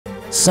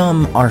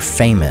Some are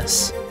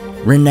famous,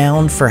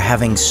 renowned for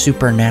having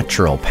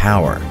supernatural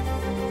power.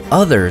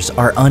 Others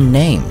are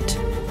unnamed,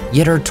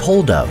 yet are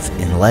told of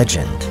in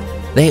legend.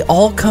 They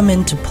all come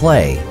into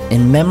play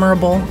in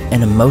memorable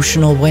and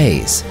emotional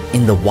ways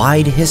in the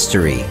wide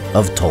history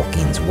of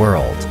Tolkien's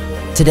world.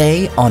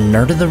 Today on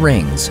Nerd of the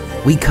Rings,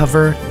 we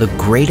cover the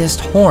greatest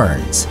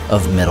horns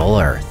of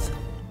Middle-earth.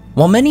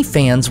 While many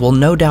fans will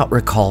no doubt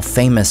recall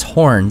famous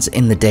horns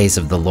in the days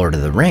of the Lord of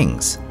the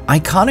Rings,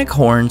 iconic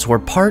horns were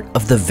part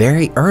of the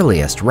very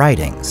earliest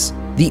writings.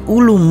 The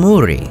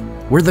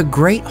Ulumuri were the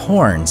great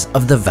horns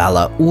of the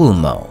Vala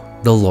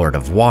Ulmo, the Lord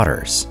of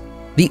Waters.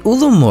 The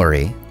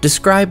Ulumuri,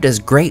 described as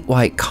great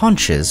white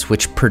conches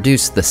which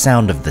produced the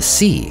sound of the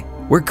sea,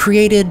 were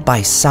created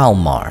by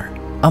Salmar,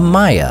 a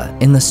Maya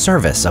in the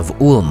service of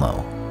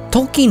Ulmo.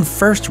 Tolkien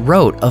first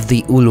wrote of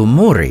the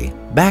Ulumuri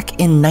back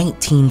in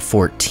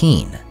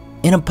 1914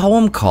 in a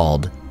poem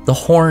called The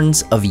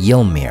Horns of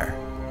Ylmir.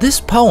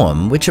 This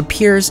poem, which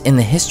appears in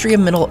the History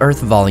of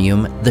Middle-earth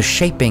volume The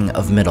Shaping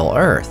of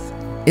Middle-earth,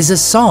 is a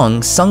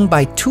song sung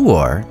by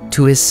Tuor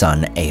to his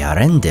son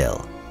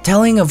Eärendil,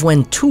 telling of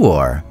when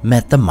Tuor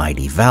met the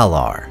mighty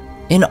Valar.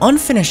 In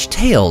Unfinished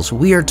Tales,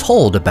 we are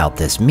told about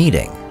this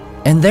meeting,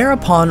 and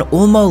thereupon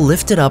Ulmo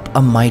lifted up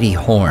a mighty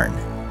horn,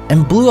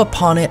 and blew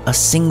upon it a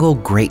single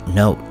great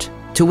note,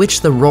 to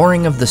which the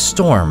roaring of the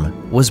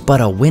storm was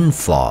but a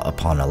windflaw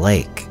upon a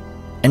lake.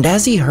 And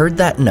as he heard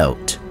that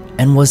note,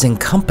 and was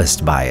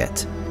encompassed by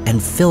it,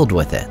 and filled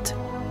with it,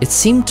 it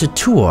seemed to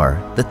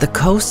Tuor that the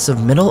coasts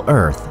of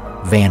Middle-earth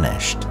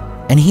vanished,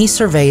 and he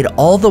surveyed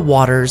all the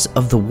waters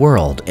of the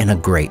world in a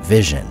great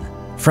vision,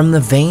 from the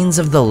veins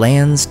of the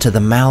lands to the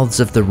mouths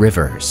of the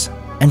rivers,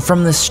 and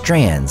from the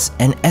strands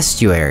and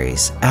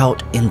estuaries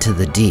out into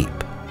the deep.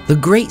 The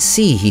great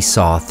sea he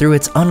saw through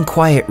its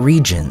unquiet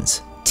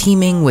regions,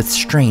 teeming with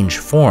strange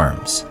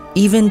forms,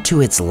 even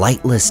to its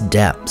lightless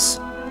depths,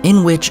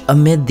 in which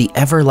amid the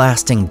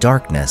everlasting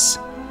darkness,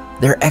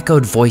 there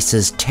echoed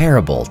voices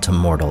terrible to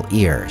mortal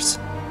ears.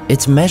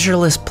 Its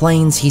measureless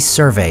plains he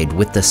surveyed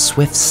with the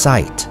swift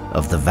sight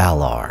of the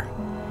Valar.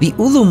 The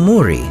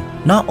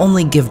Ulumuri not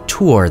only give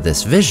Tuor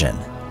this vision,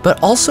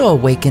 but also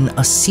awaken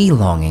a sea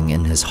longing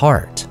in his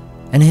heart,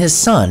 and his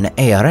son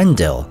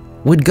Eärendil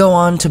would go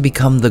on to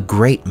become the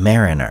great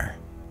mariner.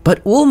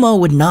 But Ulmo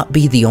would not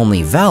be the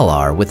only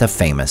Valar with a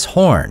famous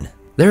horn.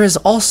 There is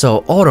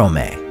also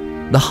Orome,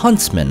 the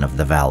huntsman of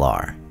the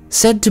Valar,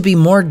 said to be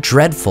more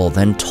dreadful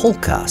than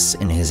Tolkas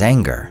in his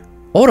anger.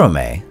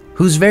 Orome,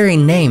 whose very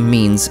name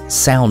means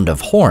sound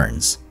of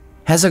horns,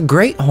 has a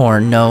great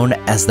horn known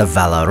as the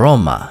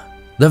Valaroma.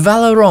 The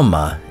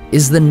Valaroma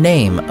is the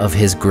name of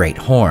his great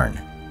horn,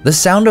 the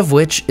sound of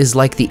which is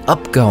like the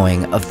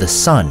upgoing of the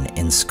sun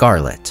in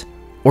scarlet,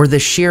 or the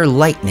sheer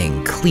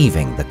lightning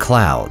cleaving the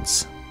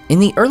clouds. In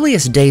the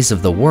earliest days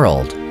of the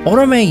world,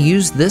 Orome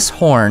used this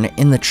horn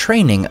in the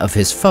training of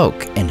his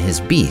folk and his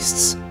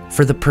beasts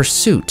for the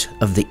pursuit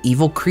of the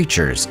evil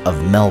creatures of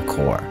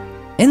Melkor.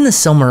 In the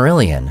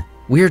Silmarillion,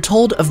 we are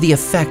told of the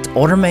effect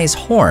Orome's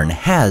horn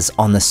has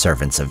on the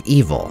servants of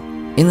evil.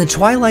 In the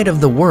twilight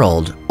of the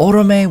world,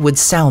 Orome would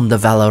sound the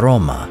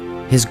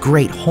Valaroma, his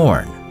great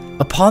horn,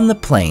 upon the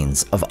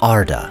plains of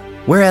Arda,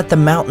 whereat the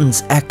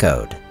mountains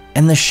echoed,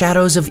 and the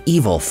shadows of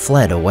evil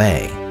fled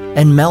away,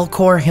 and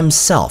Melkor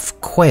himself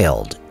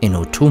quailed in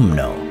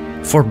Utumno,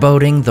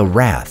 foreboding the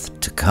wrath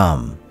to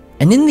come.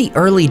 And in the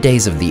early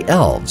days of the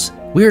elves,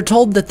 we are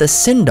told that the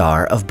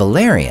Sindar of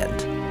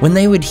Beleriand, when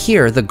they would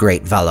hear the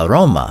great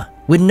Valaroma,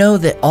 would know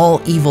that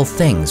all evil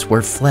things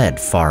were fled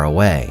far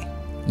away.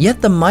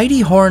 Yet the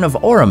mighty horn of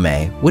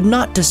Orome would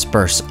not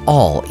disperse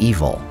all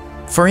evil,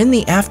 for in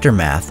the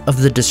aftermath of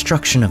the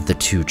destruction of the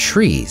two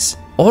trees,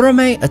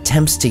 Orome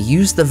attempts to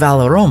use the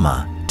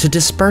Valaroma to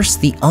disperse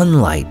the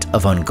unlight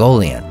of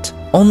Ungoliant,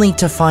 only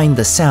to find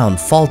the sound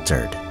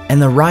faltered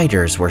and the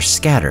riders were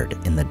scattered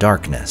in the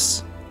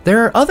darkness.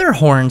 There are other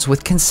horns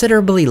with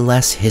considerably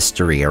less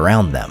history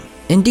around them.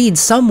 Indeed,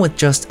 some with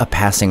just a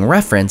passing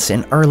reference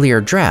in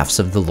earlier drafts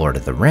of The Lord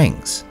of the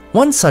Rings.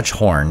 One such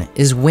horn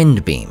is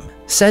Windbeam,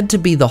 said to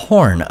be the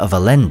horn of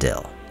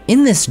Elendil.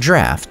 In this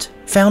draft,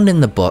 found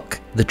in the book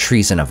The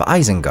Treason of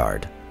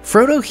Isengard,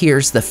 Frodo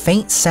hears the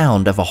faint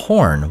sound of a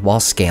horn while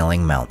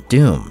scaling Mount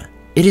Doom.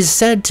 It is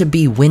said to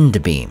be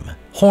Windbeam,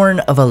 horn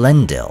of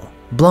Elendil,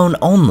 blown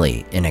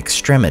only in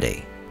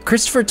extremity.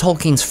 Christopher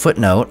Tolkien's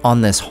footnote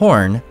on this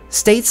horn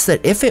states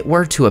that if it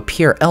were to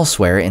appear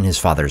elsewhere in his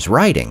father's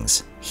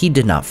writings, he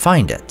did not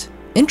find it.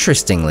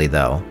 Interestingly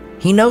though,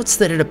 he notes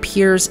that it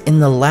appears in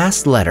the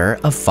last letter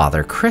of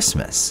Father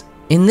Christmas.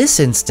 In this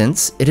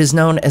instance, it is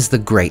known as the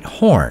Great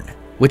Horn,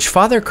 which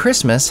Father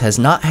Christmas has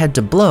not had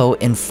to blow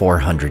in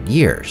 400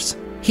 years.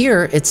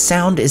 Here, its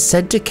sound is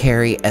said to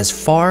carry as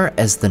far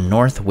as the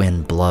north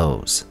wind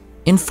blows.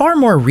 In far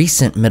more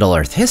recent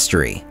Middle-earth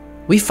history,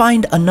 we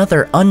find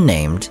another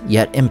unnamed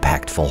yet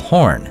impactful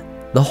horn,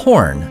 the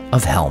Horn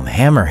of Helm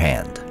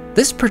Hammerhand.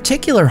 This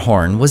particular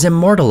horn was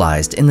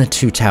immortalized in the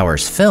Two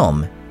Towers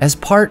film as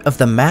part of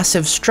the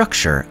massive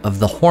structure of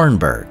the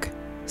Hornburg.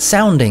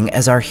 sounding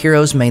as our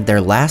heroes made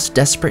their last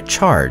desperate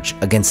charge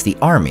against the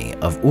army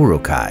of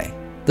Uruk-hai.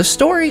 The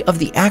story of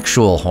the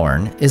actual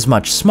horn is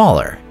much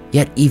smaller,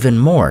 yet even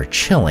more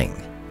chilling.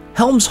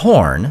 Helm's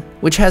horn,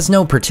 which has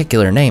no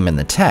particular name in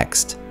the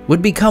text,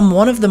 would become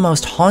one of the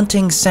most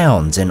haunting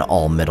sounds in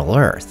all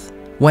Middle-earth.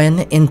 When,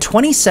 in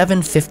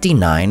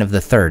 2759 of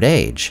the Third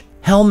Age,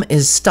 Helm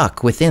is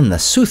stuck within the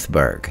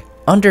Soothburg,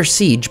 under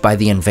siege by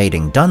the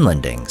invading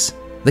Dunlendings,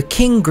 the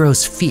king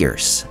grows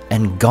fierce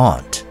and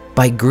gaunt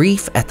by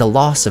grief at the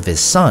loss of his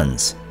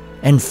sons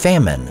and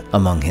famine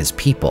among his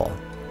people.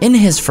 In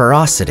his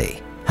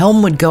ferocity,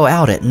 Helm would go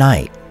out at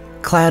night,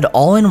 clad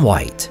all in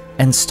white,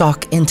 and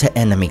stalk into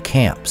enemy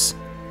camps,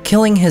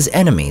 killing his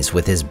enemies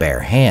with his bare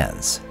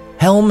hands.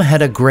 Helm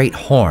had a great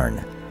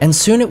horn, and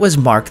soon it was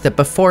marked that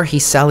before he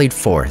sallied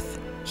forth,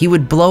 he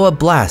would blow a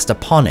blast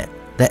upon it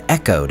that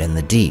echoed in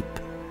the deep.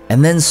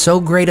 And then so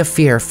great a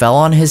fear fell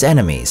on his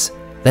enemies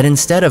that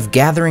instead of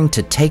gathering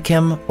to take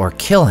him or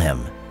kill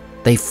him,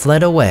 they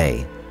fled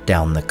away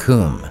down the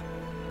Coombe.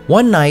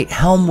 One night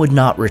Helm would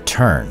not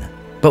return,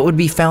 but would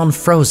be found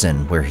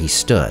frozen where he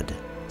stood.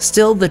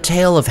 Still, the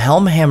tale of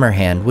Helm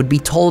Hammerhand would be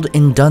told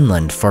in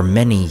Dunland for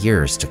many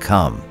years to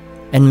come,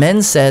 and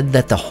men said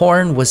that the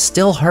horn was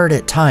still heard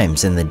at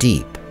times in the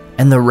deep,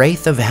 and the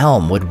wraith of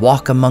Helm would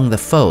walk among the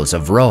foes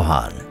of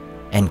Rohan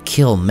and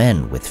kill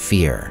men with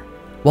fear.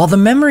 While the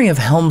memory of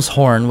Helm's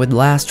horn would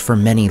last for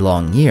many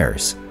long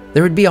years,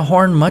 there would be a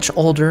horn much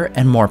older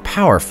and more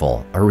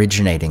powerful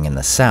originating in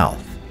the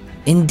south.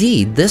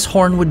 Indeed, this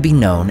horn would be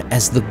known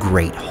as the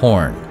Great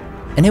Horn,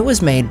 and it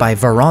was made by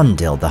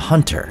Vorondil the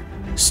Hunter,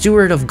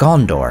 steward of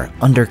Gondor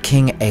under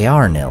King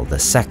Eärnil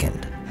II.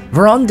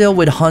 Vorondil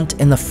would hunt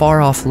in the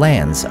far-off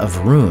lands of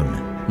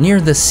Rhûn. Near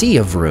the Sea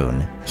of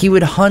Rhûn, he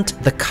would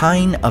hunt the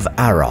kine of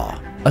Arrah,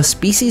 a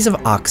species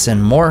of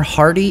oxen more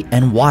hardy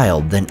and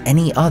wild than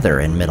any other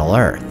in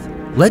Middle-earth.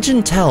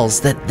 Legend tells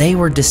that they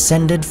were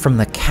descended from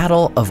the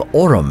cattle of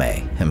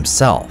Orome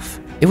himself.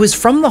 It was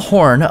from the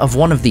horn of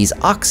one of these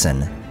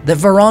oxen that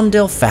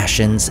Vorondil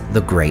fashions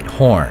the Great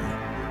Horn.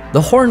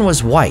 The horn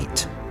was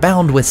white,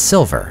 bound with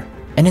silver,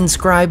 and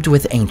inscribed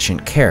with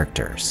ancient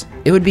characters.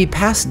 It would be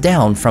passed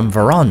down from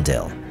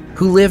Vorondil,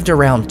 who lived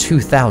around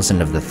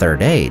 2000 of the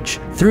Third Age,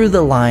 through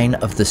the line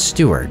of the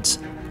stewards,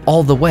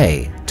 all the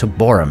way to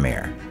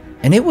Boromir.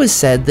 And it was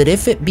said that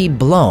if it be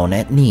blown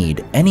at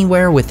need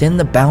anywhere within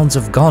the bounds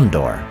of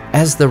Gondor,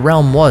 as the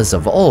realm was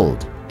of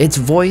old, its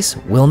voice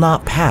will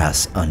not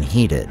pass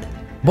unheeded.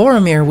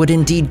 Boromir would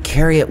indeed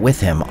carry it with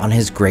him on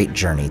his great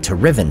journey to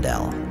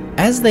Rivendell.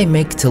 As they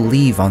make to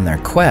leave on their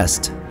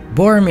quest,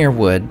 Boromir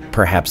would,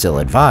 perhaps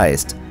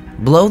ill-advised,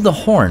 blow the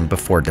horn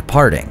before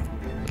departing.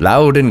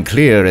 "Loud and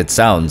clear it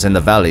sounds in the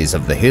valleys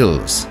of the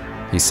hills,"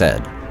 he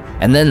said,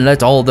 "and then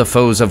let all the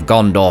foes of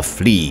Gondor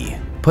flee."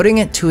 Putting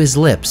it to his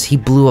lips, he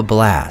blew a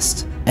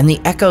blast, and the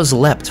echoes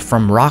leapt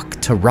from rock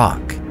to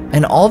rock,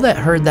 and all that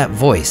heard that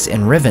voice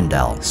in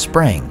Rivendell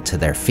sprang to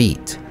their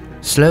feet.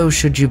 "Slow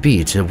should you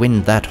be to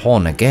wind that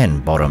horn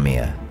again,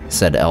 Boromir,"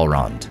 said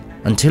Elrond,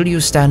 "until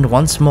you stand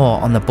once more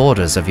on the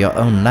borders of your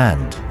own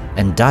land,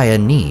 and dire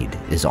need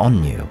is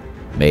on you."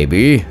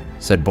 "Maybe,"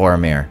 said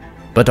Boromir,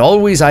 "but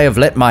always I have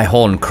let my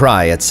horn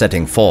cry at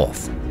setting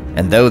forth,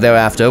 and though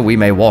thereafter we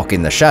may walk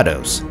in the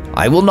shadows,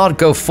 I will not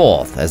go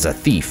forth as a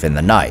thief in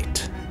the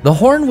night." The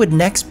horn would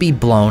next be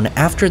blown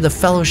after the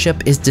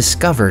Fellowship is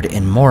discovered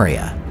in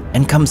Moria,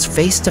 and comes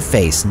face to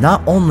face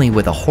not only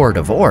with a horde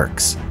of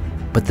orcs,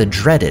 but the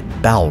dreaded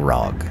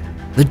Balrog.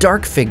 The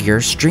dark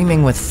figure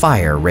streaming with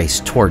fire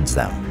raced towards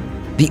them.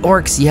 The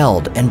orcs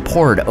yelled and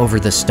poured over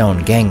the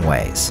stone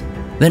gangways.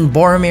 Then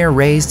Boromir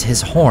raised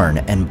his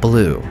horn and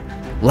blew.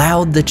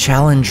 Loud the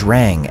challenge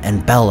rang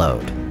and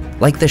bellowed,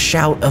 like the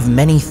shout of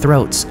many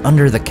throats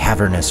under the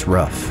cavernous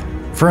roof.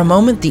 For a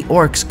moment the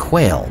orcs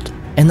quailed,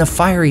 and the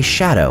fiery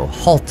shadow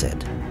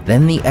halted.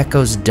 Then the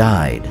echoes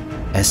died,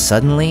 as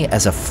suddenly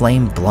as a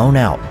flame blown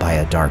out by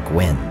a dark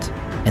wind,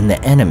 and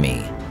the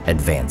enemy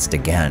advanced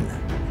again.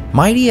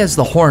 Mighty as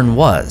the horn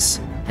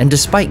was, and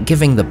despite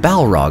giving the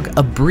Balrog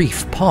a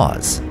brief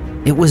pause,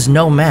 it was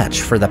no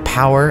match for the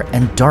power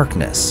and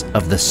darkness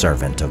of the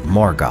Servant of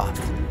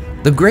Morgoth.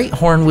 The Great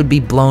Horn would be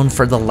blown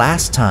for the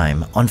last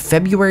time on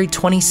February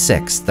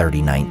 26,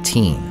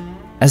 3019.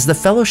 As the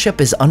Fellowship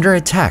is under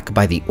attack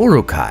by the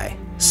Uruk-hai,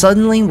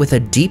 suddenly with a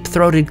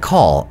deep-throated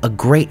call, a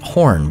great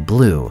horn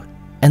blew,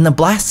 and the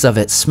blasts of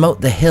it smote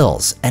the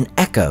hills and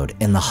echoed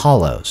in the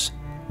hollows,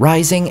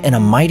 rising in a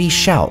mighty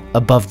shout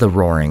above the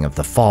roaring of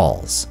the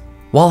falls.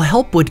 While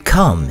help would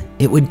come,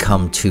 it would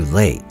come too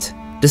late.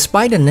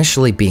 Despite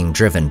initially being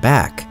driven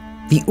back,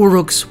 the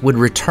Uruks would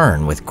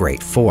return with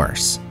great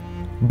force.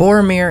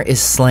 Boromir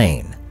is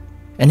slain,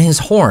 and his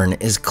horn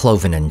is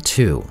cloven in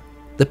two.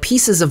 The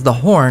pieces of the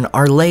horn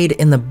are laid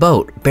in the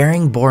boat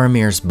bearing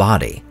Boromir's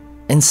body,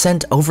 and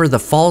sent over the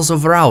falls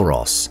of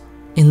Rauros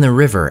in the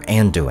river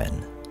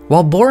Anduin.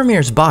 While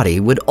Boromir's body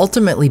would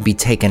ultimately be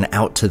taken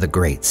out to the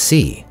Great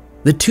Sea,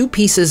 the two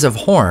pieces of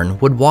horn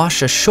would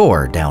wash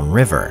ashore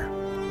downriver.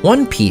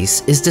 One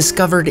piece is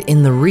discovered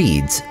in the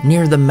reeds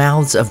near the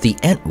mouths of the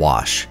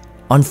Entwash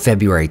on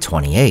February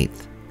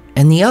 28th,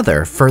 and the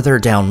other further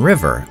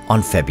downriver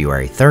on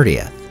February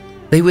 30th.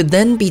 They would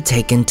then be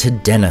taken to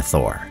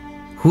Denethor,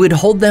 who would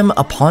hold them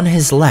upon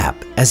his lap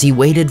as he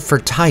waited for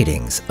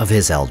tidings of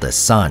his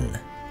eldest son.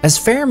 As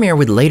Faramir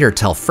would later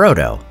tell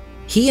Frodo,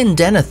 he and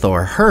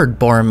Denethor heard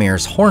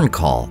Boromir's horn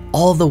call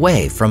all the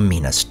way from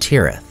Minas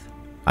Tirith.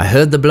 "I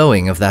heard the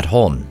blowing of that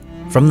horn,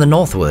 from the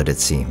northward it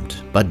seemed,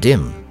 but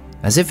dim,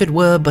 as if it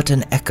were but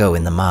an echo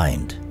in the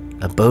mind.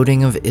 A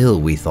boding of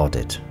ill we thought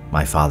it,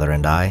 my father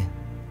and I,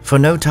 for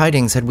no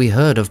tidings had we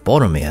heard of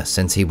Boromir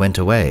since he went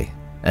away,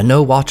 and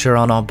no watcher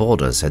on our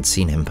borders had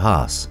seen him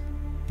pass."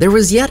 There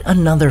was yet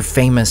another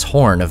famous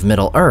horn of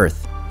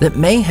Middle-earth that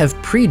may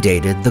have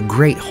predated the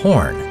Great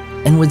Horn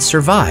and would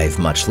survive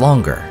much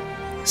longer.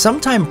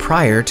 Sometime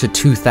prior to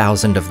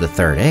 2000 of the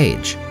Third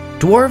Age,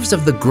 dwarves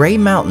of the Grey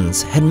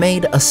Mountains had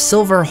made a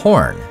silver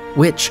horn,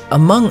 which,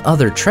 among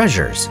other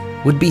treasures,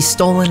 would be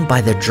stolen by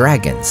the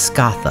dragon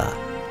Skatha.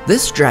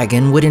 This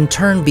dragon would in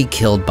turn be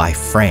killed by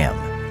Fram,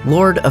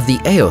 lord of the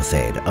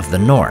Eotheid of the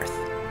north.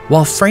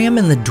 While Fram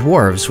and the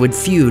dwarves would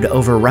feud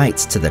over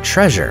rights to the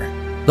treasure,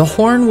 the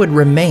horn would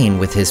remain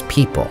with his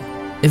people.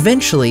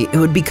 Eventually, it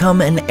would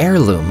become an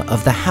heirloom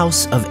of the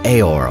House of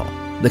Eorl,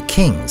 the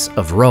kings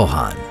of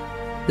Rohan.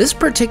 This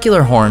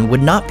particular horn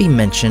would not be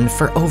mentioned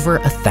for over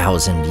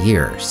 1,000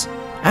 years.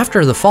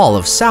 After the fall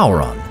of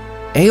Sauron,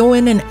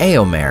 Éowyn and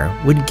Éomer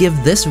would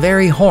give this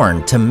very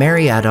horn to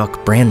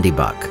Meriadoc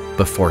Brandybuck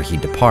before he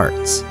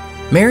departs.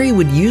 Merry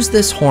would use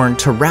this horn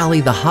to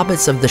rally the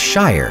hobbits of the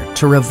Shire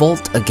to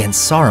revolt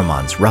against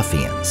Saruman's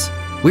ruffians.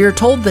 We are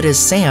told that as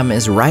Sam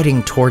is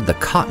riding toward the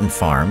cotton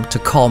farm to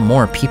call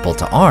more people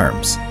to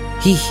arms,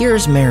 he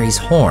hears Merry's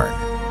horn,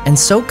 and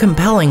so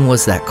compelling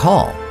was that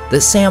call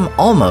that Sam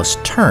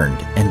almost turned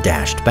and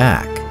dashed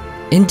back.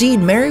 Indeed,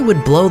 Merry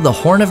would blow the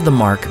Horn of the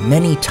Mark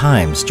many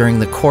times during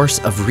the course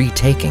of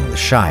retaking the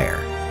Shire.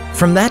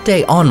 From that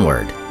day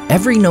onward,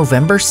 every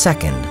November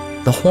 2nd,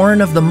 the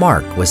Horn of the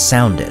Mark was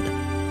sounded,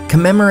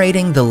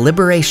 commemorating the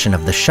liberation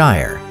of the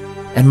Shire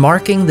and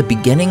marking the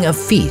beginning of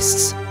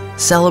feasts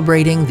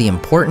celebrating the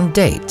important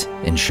date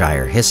in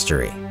Shire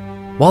history.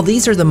 While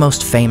these are the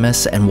most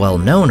famous and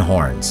well-known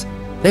horns,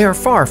 they are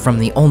far from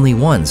the only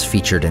ones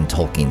featured in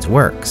Tolkien's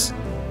works.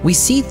 We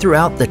see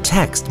throughout the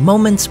text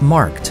moments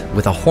marked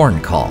with a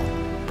horn call,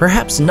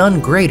 perhaps none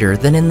greater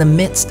than in the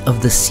midst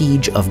of the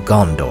siege of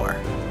Gondor.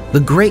 The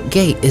Great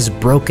Gate is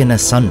broken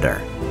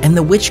asunder, and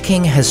the Witch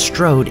King has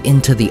strode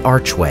into the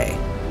archway,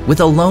 with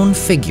a lone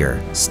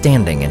figure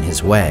standing in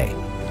his way,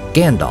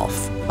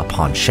 Gandalf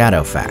upon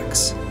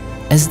Shadowfax.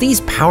 As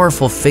these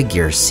powerful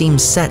figures seem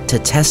set to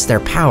test their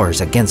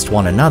powers against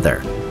one another,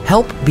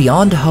 help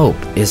beyond hope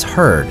is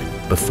heard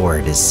before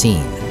it is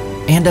seen.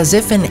 And as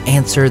if in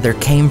answer there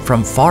came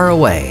from far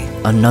away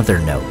another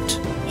note,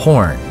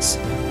 horns,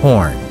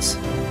 horns,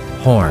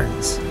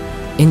 horns.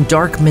 In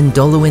dark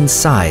Mindoluin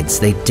sides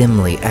they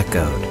dimly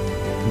echoed,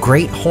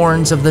 great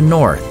horns of the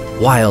north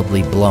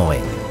wildly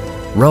blowing.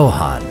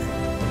 Rohan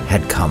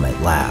had come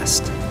at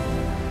last.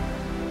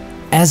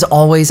 As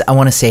always, I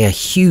want to say a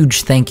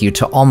huge thank you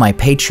to all my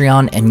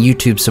Patreon and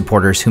YouTube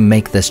supporters who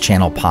make this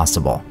channel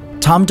possible.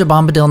 Tom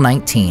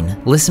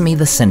DeBombadil19, Lissamy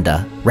the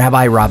Cinda,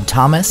 Rabbi Rob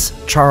Thomas,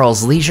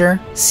 Charles Leisure,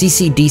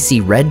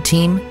 CCDC Red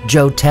Team,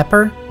 Joe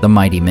Tepper, The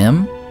Mighty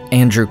Mim,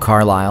 Andrew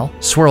Carlisle,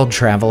 Swirled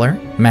Traveler,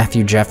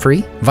 Matthew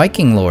Jeffrey,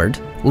 Viking Lord,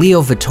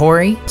 Leo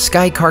Vittori,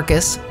 Sky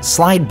Carcass,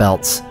 Slide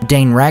Belts,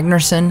 Dane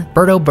Ragnarsson,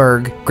 Berto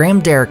Berg, Graham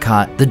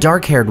Derricott, The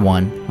Dark-Haired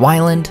One,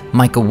 Wyland,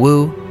 Micah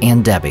Wu,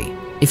 and Debbie.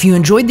 If you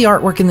enjoyed the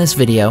artwork in this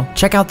video,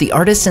 check out the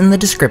artists in the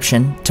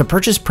description to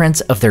purchase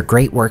prints of their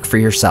great work for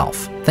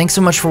yourself. Thanks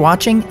so much for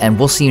watching, and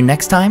we'll see you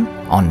next time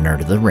on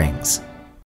Nerd of the Rings.